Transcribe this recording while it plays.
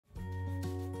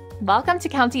Welcome to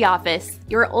County Office,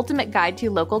 your ultimate guide to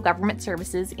local government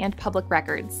services and public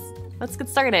records. Let's get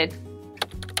started.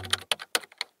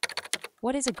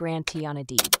 What is a grantee on a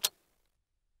deed?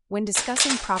 When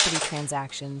discussing property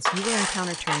transactions, you will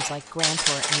encounter terms like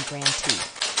grantor and grantee.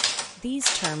 These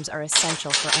terms are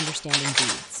essential for understanding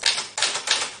deeds.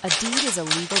 A deed is a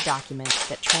legal document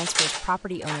that transfers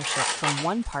property ownership from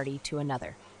one party to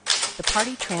another. The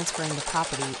party transferring the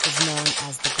property is known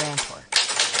as the grantor.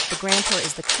 The grantor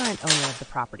is the current owner of the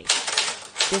property.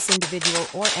 This individual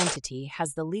or entity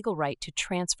has the legal right to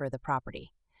transfer the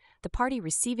property. The party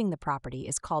receiving the property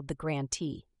is called the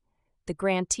grantee. The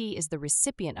grantee is the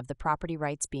recipient of the property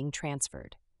rights being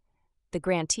transferred. The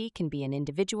grantee can be an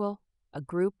individual, a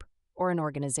group, or an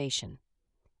organization.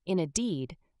 In a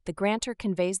deed, the grantor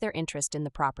conveys their interest in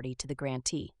the property to the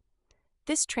grantee.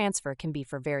 This transfer can be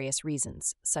for various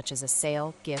reasons, such as a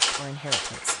sale, gift, or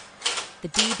inheritance. The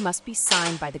deed must be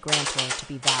signed by the grantor to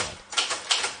be valid.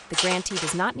 The grantee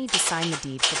does not need to sign the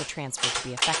deed for the transfer to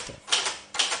be effective.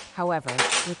 However,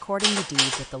 recording the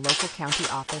deed with the local county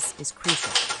office is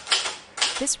crucial.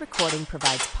 This recording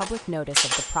provides public notice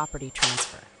of the property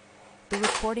transfer. The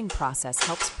recording process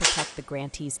helps protect the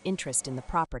grantee's interest in the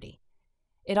property.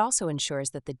 It also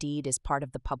ensures that the deed is part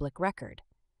of the public record.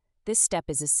 This step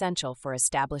is essential for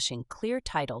establishing clear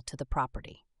title to the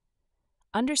property.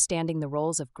 Understanding the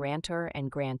roles of grantor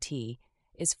and grantee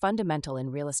is fundamental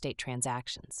in real estate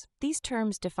transactions. These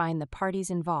terms define the parties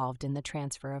involved in the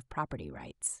transfer of property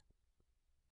rights.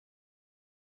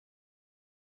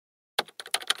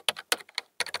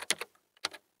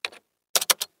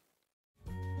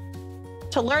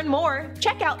 To learn more,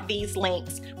 check out these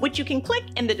links, which you can click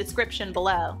in the description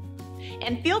below.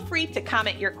 And feel free to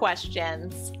comment your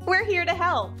questions. We're here to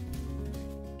help.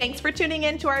 Thanks for tuning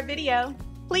in to our video.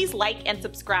 Please like and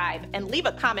subscribe and leave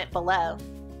a comment below.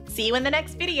 See you in the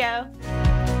next video.